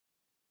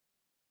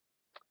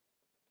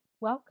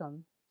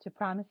Welcome to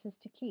Promises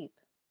to Keep.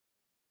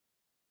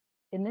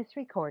 In this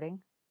recording,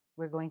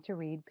 we're going to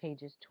read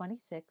pages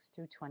 26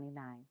 through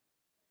 29.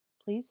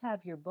 Please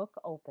have your book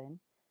open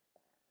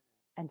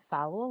and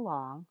follow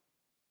along,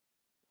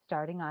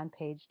 starting on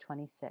page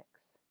 26.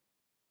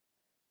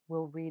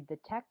 We'll read the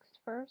text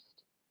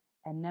first,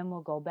 and then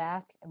we'll go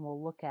back and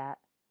we'll look at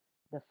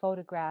the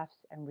photographs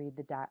and read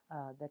the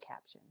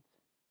captions.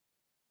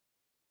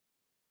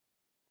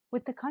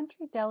 With the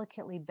country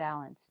delicately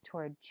balanced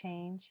toward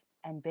change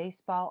and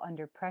baseball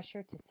under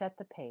pressure to set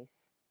the pace,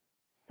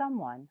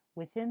 someone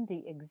within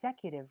the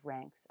executive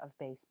ranks of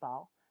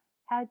baseball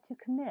had to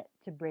commit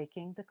to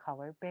breaking the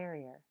color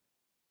barrier.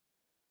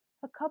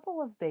 A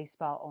couple of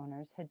baseball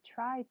owners had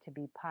tried to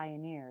be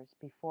pioneers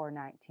before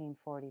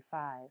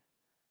 1945,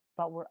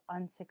 but were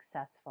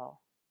unsuccessful.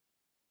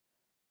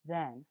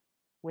 Then,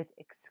 with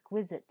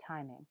exquisite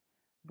timing,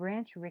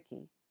 Branch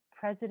Rickey,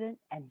 president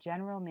and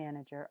general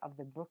manager of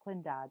the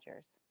Brooklyn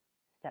Dodgers,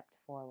 stepped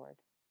forward.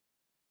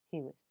 He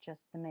was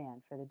just the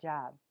man for the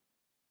job.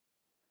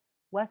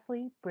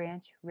 Wesley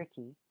Branch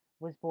Rickey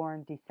was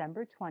born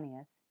December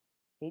 20th,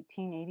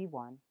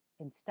 1881,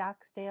 in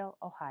Stockdale,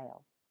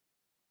 Ohio.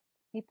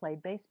 He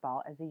played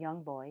baseball as a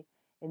young boy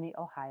in the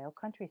Ohio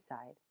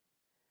countryside.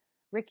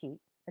 Rickey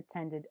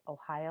attended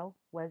Ohio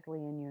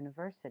Wesleyan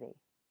University.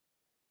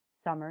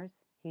 Summers,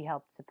 he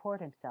helped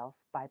support himself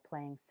by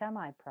playing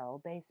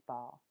semi-pro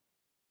baseball.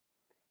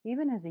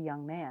 Even as a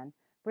young man,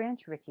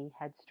 Branch Rickey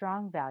had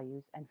strong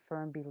values and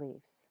firm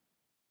beliefs.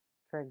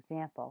 For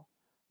example,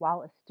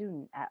 while a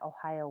student at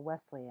Ohio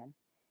Wesleyan,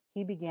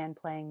 he began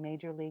playing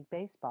Major League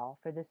Baseball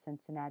for the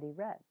Cincinnati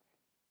Reds,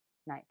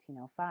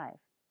 1905.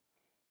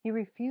 He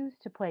refused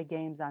to play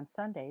games on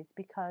Sundays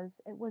because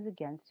it was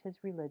against his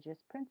religious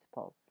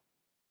principles.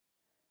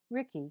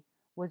 Rickey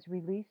was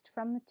released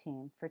from the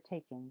team for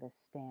taking this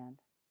stand.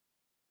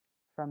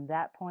 From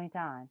that point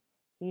on,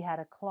 he had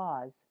a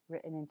clause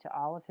written into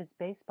all of his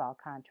baseball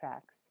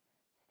contracts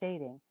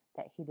stating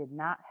that he did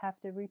not have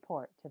to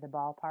report to the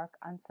ballpark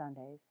on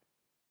Sundays.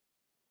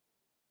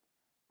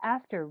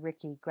 After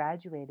Rickey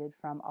graduated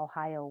from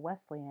Ohio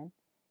Wesleyan,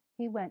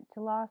 he went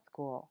to law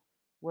school,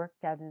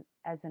 worked as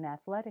an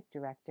athletic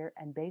director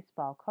and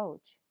baseball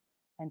coach,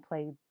 and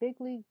played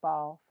big league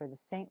ball for the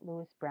St.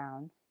 Louis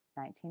Browns,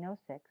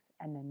 1906,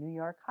 and the New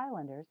York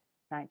Highlanders,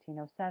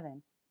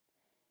 1907.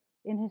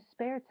 In his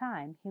spare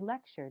time, he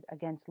lectured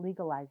against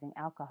legalizing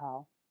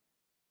alcohol.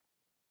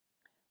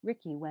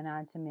 Rickey went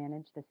on to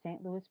manage the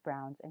St. Louis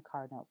Browns and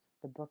Cardinals,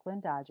 the Brooklyn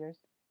Dodgers,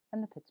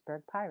 and the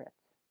Pittsburgh Pirates.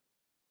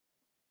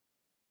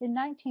 In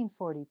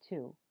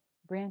 1942,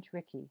 Branch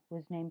Rickey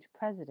was named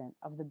president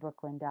of the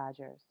Brooklyn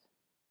Dodgers.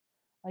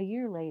 A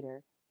year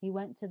later, he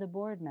went to the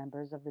board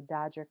members of the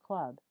Dodger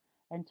Club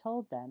and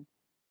told them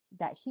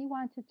that he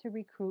wanted to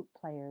recruit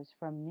players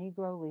from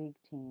Negro League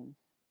teams.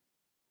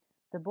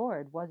 The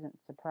board wasn't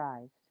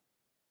surprised.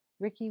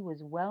 Rickey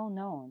was well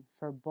known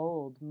for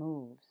bold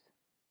moves.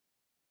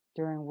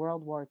 During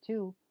World War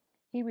II,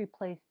 he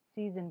replaced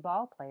seasoned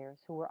ball players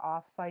who were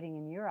off fighting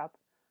in Europe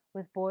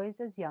with boys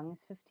as young as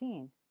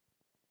 15.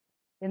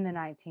 In the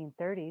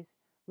 1930s,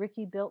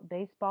 Rickey built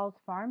baseball's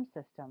farm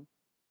system,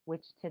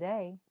 which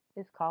today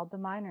is called the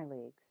minor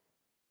leagues.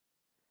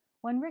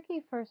 When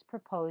Rickey first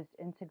proposed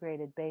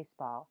integrated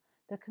baseball,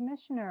 the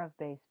commissioner of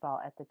baseball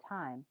at the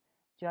time,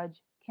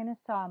 Judge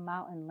Kennesaw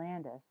Mountain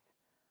Landis,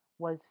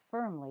 was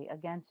firmly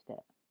against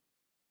it.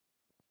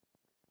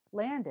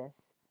 Landis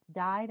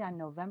died on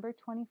November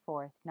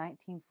 24,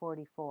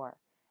 1944,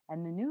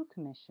 and the new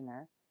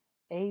commissioner,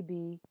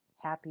 A.B.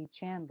 Happy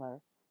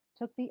Chandler,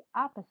 took the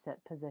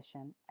opposite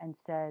position and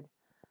said,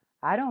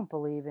 "I don't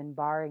believe in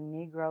barring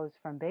Negroes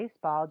from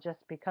baseball just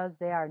because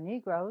they are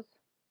Negroes."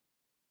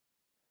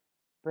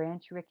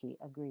 Branch Rickey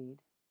agreed.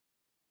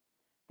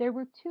 There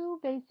were two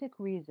basic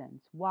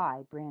reasons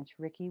why Branch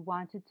Rickey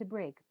wanted to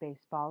break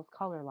baseball's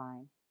color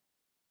line.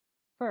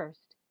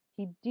 First,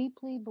 he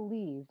deeply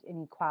believed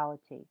in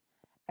equality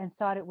and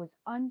thought it was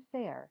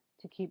unfair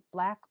to keep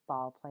black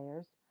ball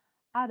players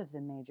out of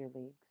the major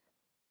leagues.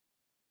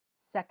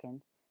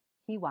 Second,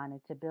 he wanted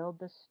to build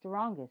the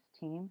strongest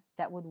team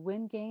that would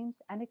win games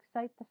and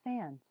excite the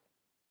fans.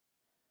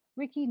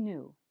 Rickey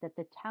knew that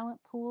the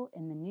talent pool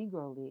in the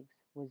Negro Leagues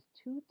was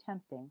too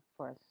tempting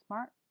for a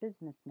smart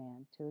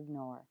businessman to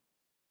ignore.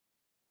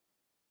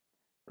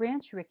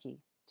 Branch Rickey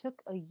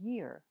took a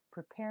year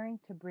preparing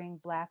to bring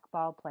black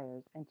ball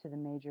players into the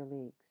major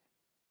leagues.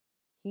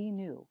 He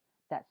knew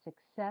that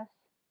success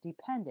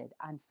depended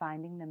on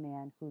finding the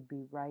man who'd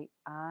be right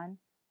on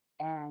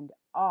and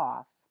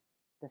off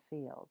the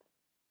field.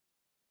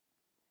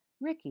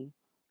 Rickey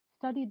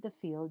studied the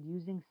field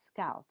using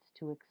scouts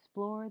to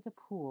explore the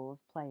pool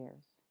of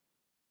players.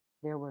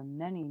 There were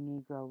many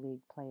Negro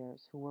League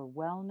players who were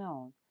well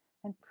known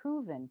and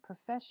proven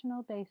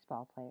professional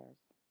baseball players.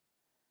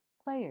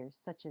 Players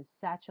such as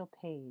Satchel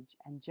Paige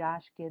and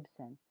Josh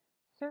Gibson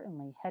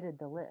certainly headed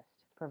the list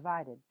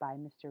provided by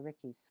Mr.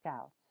 Rickey's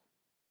scouts.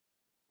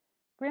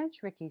 Branch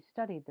Rickey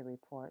studied the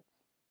reports,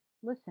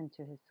 listened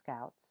to his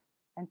scouts,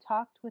 and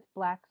talked with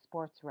black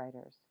sports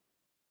writers.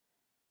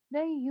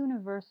 They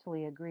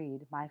universally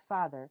agreed my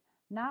father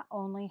not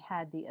only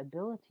had the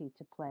ability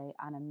to play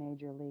on a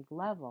major league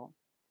level,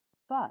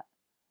 but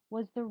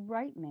was the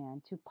right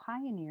man to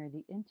pioneer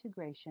the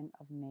integration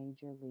of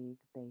Major League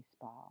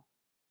Baseball.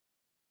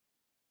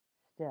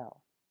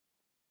 Still,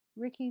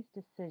 Ricky's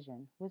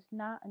decision was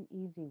not an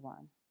easy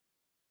one.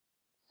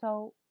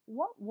 So,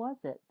 what was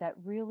it that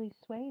really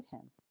swayed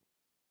him?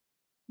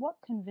 What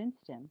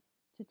convinced him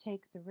to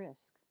take the risk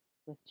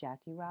with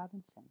Jackie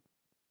Robinson?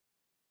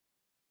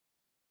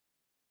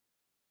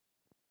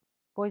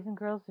 Boys and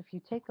girls, if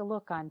you take a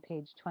look on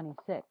page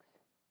 26,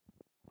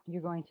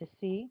 you're going to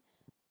see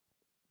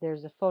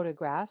there's a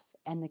photograph,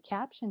 and the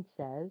caption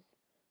says,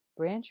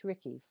 Branch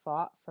Rickey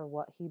fought for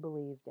what he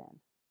believed in.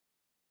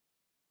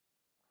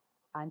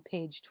 On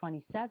page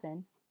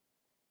 27,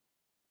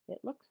 it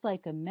looks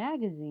like a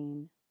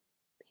magazine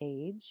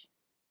page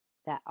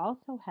that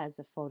also has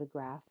a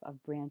photograph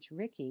of Branch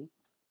Rickey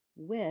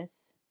with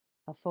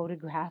a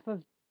photograph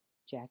of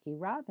Jackie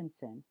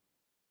Robinson.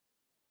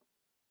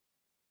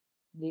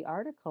 The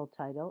article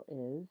title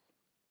is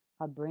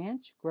A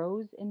Branch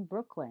Grows in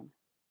Brooklyn.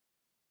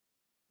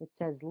 It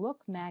says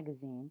Look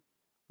magazine,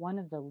 one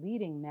of the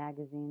leading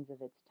magazines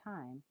of its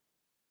time,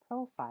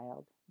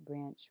 profiled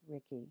Branch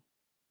Rickey.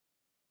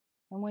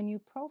 And when you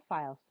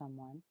profile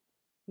someone,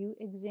 you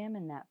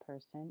examine that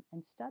person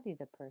and study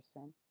the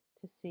person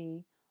to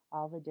see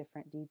all the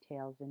different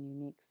details and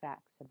unique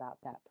facts about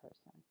that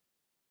person.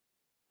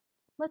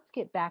 Let's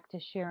get back to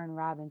Sharon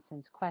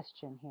Robinson's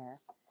question here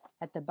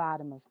at the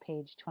bottom of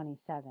page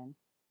 27.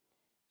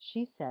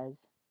 She says,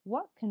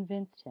 what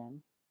convinced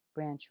him,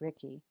 Branch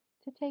Rickey,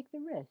 to take the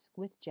risk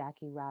with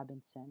Jackie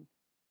Robinson?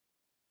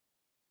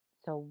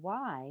 So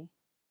why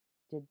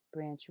did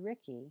Branch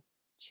Rickey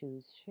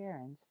choose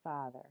Sharon's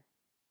father?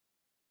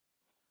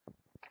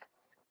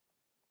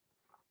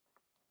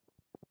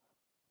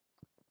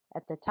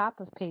 At the top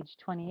of page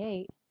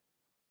 28,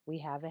 we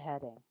have a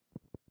heading.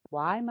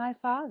 Why my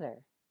father?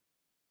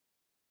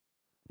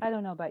 I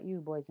don't know about you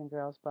boys and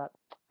girls, but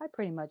I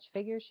pretty much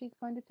figure she's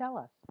going to tell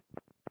us.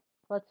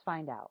 Let's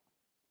find out.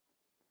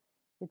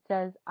 It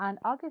says, on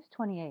August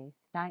 28,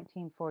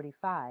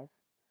 1945,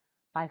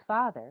 my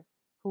father,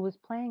 who was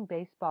playing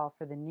baseball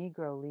for the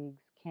Negro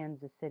League's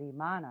Kansas City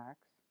Monarchs,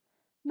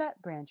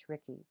 met Branch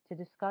Rickey to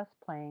discuss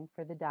playing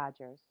for the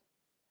Dodgers.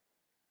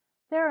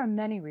 There are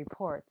many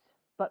reports,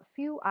 but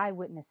few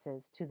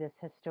eyewitnesses to this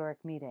historic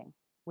meeting,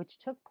 which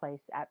took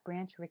place at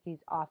Branch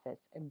Rickey's office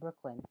in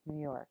Brooklyn, New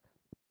York.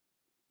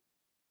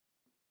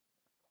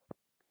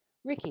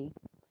 Rickey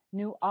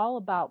knew all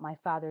about my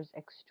father's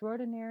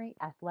extraordinary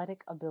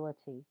athletic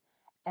ability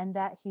and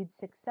that he'd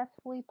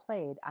successfully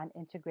played on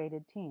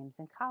integrated teams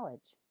in college.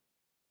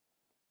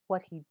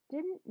 What he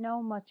didn't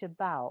know much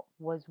about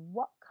was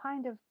what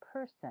kind of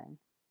person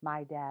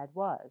my dad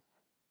was.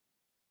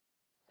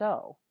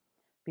 So,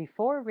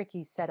 before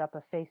Rickey set up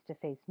a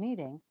face-to-face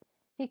meeting,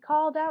 he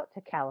called out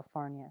to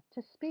California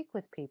to speak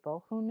with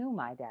people who knew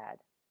my dad.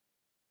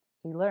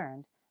 He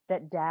learned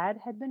that Dad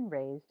had been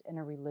raised in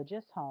a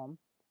religious home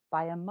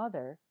by a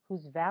mother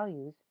whose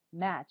values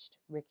matched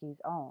Ricky's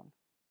own.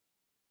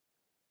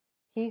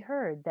 He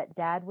heard that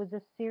Dad was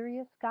a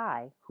serious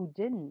guy who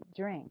didn't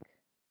drink.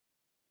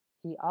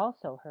 He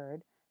also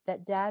heard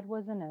that Dad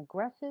was an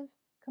aggressive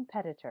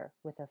competitor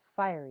with a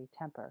fiery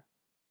temper.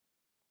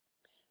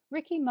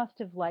 Rickey must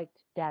have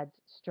liked Dad's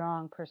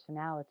strong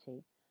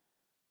personality,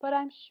 but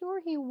I'm sure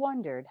he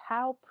wondered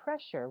how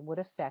pressure would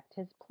affect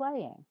his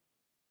playing.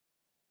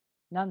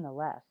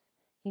 Nonetheless,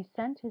 he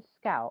sent his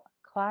scout,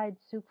 Clyde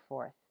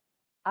Sukeforth,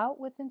 out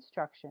with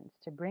instructions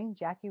to bring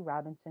Jackie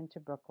Robinson to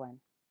Brooklyn.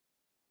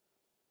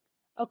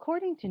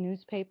 According to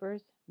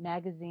newspapers,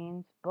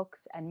 magazines, books,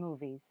 and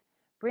movies,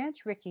 Branch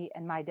Rickey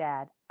and my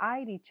dad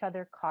eyed each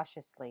other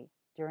cautiously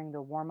during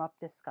the warm-up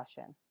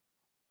discussion.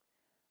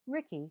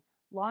 Rickey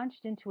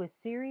launched into a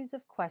series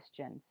of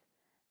questions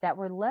that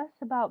were less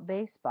about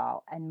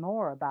baseball and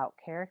more about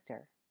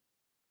character.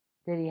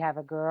 Did he have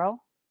a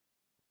girl?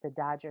 The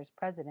Dodgers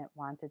president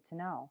wanted to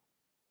know.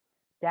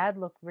 Dad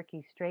looked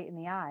Rickey straight in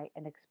the eye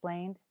and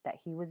explained that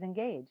he was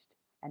engaged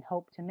and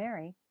hoped to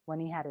marry when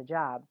he had a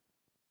job.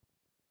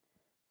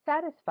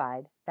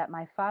 Satisfied that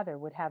my father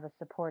would have a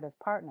supportive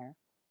partner,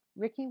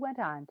 Rickey went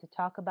on to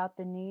talk about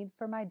the need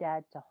for my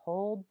dad to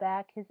hold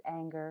back his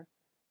anger,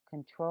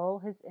 control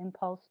his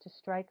impulse to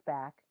strike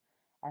back,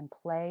 and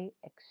play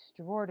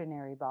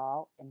extraordinary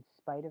ball in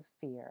spite of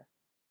fear.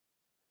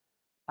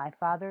 My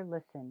father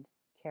listened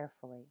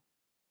carefully.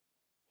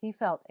 He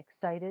felt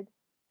excited,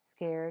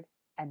 scared,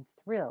 and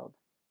thrilled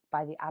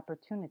by the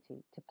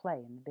opportunity to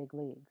play in the big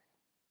leagues.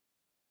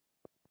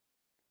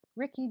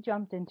 Rickey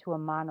jumped into a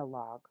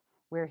monologue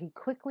where he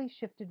quickly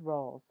shifted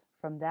roles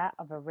from that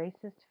of a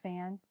racist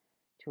fan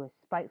to a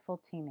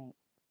spiteful teammate.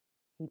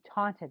 He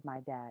taunted my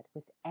dad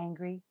with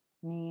angry,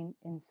 mean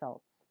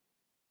insults.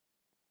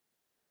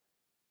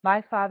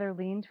 My father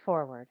leaned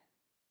forward,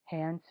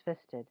 hands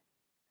fisted,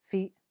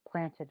 feet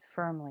planted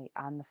firmly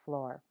on the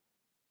floor.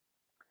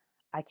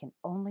 I can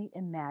only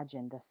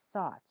imagine the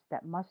thoughts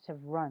that must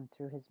have run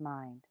through his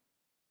mind.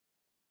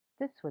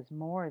 This was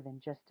more than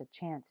just a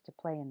chance to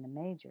play in the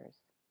majors.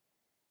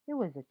 It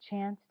was a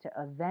chance to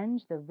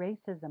avenge the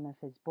racism of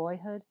his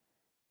boyhood,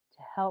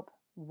 to help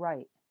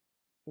right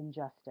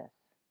injustice.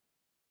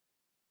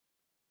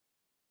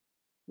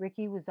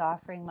 Ricky was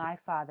offering my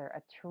father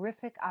a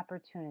terrific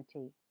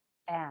opportunity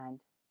and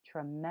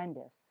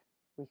tremendous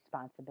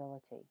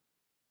responsibility.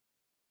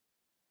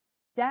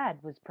 Dad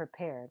was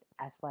prepared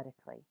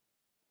athletically.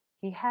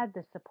 He had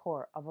the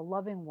support of a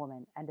loving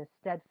woman and a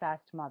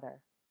steadfast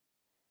mother.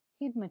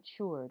 He'd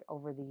matured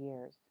over the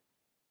years.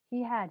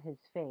 He had his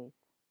faith,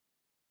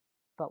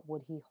 but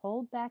would he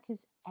hold back his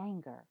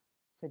anger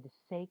for the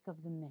sake of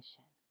the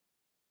mission?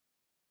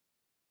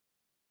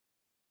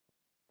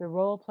 The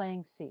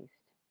role-playing ceased.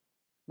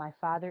 My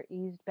father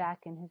eased back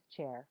in his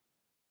chair,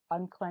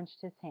 unclenched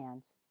his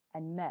hands,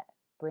 and met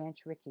Branch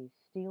Ricky's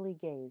steely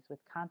gaze with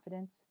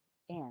confidence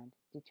and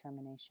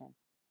determination.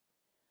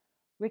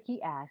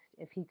 Ricky asked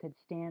if he could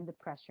stand the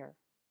pressure.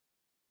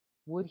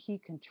 Would he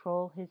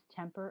control his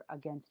temper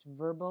against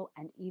verbal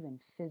and even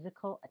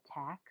physical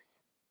attacks?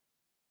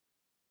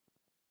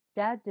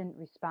 Dad didn't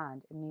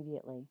respond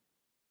immediately.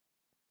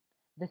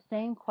 The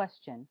same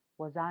question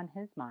was on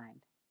his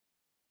mind.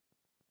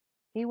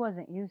 He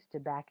wasn't used to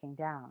backing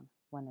down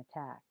when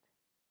attacked.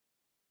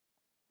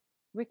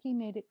 Ricky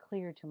made it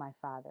clear to my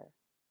father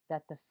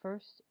that the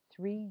first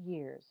 3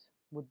 years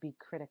would be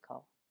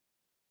critical.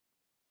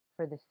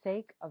 For the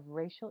sake of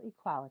racial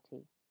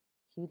equality,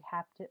 he'd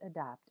have to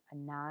adopt a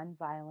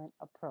nonviolent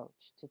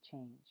approach to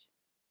change.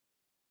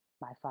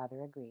 My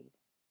father agreed.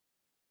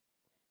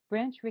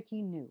 Branch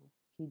Rickey knew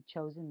he'd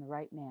chosen the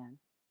right man.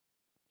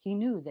 He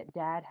knew that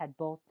Dad had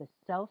both the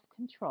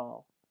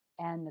self-control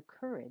and the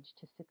courage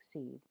to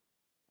succeed.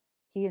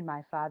 He and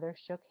my father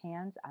shook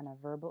hands on a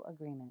verbal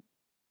agreement.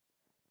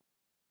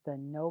 The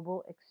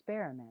noble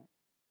experiment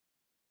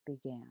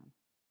began.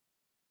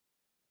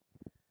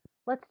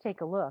 Let's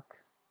take a look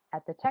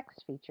at the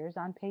text features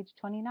on page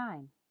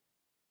 29.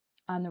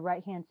 On the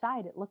right-hand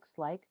side, it looks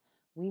like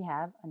we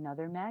have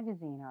another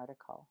magazine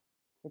article.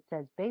 It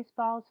says,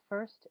 Baseball's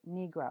First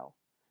Negro.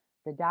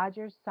 The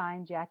Dodgers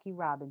sign Jackie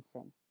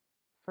Robinson.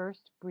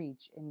 First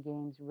breach in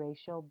game's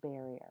racial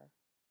barrier.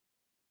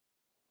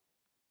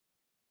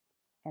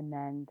 And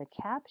then the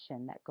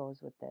caption that goes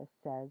with this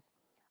says,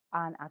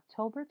 on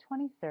October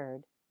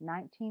 23rd,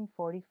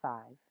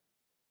 1945,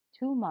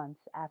 2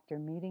 months after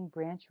meeting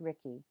Branch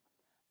Rickey,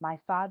 my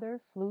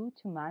father flew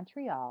to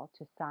Montreal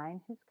to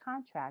sign his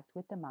contract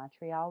with the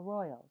Montreal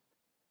Royals,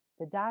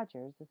 the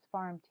Dodgers'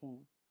 farm team,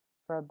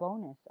 for a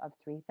bonus of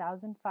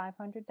 $3,500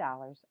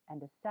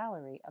 and a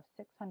salary of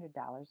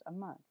 $600 a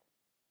month.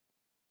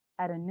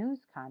 At a news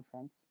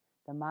conference,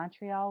 the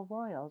Montreal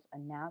Royals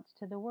announced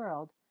to the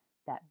world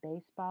that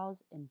baseball's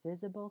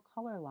invisible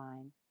color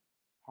line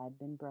had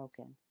been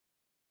broken.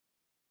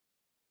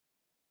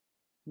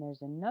 And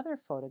there's another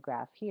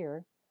photograph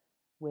here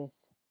with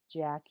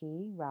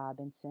Jackie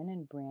Robinson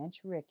and Branch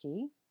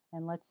Rickey,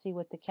 and let's see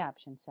what the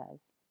caption says.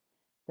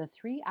 The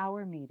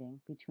 3-hour meeting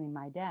between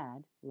my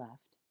dad, left,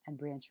 and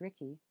Branch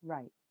Rickey,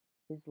 right,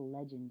 is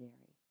legendary.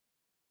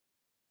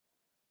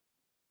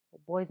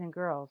 Well, boys and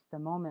girls, the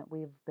moment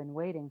we've been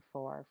waiting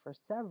for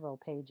several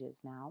pages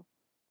now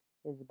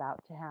is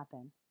about to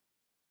happen.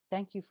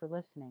 Thank you for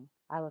listening.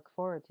 I look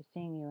forward to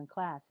seeing you in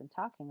class and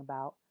talking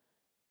about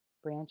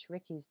Branch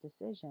Rickey's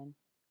decision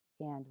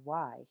and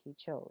why he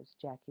chose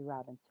Jackie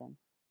Robinson.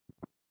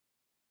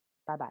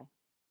 Bye-bye.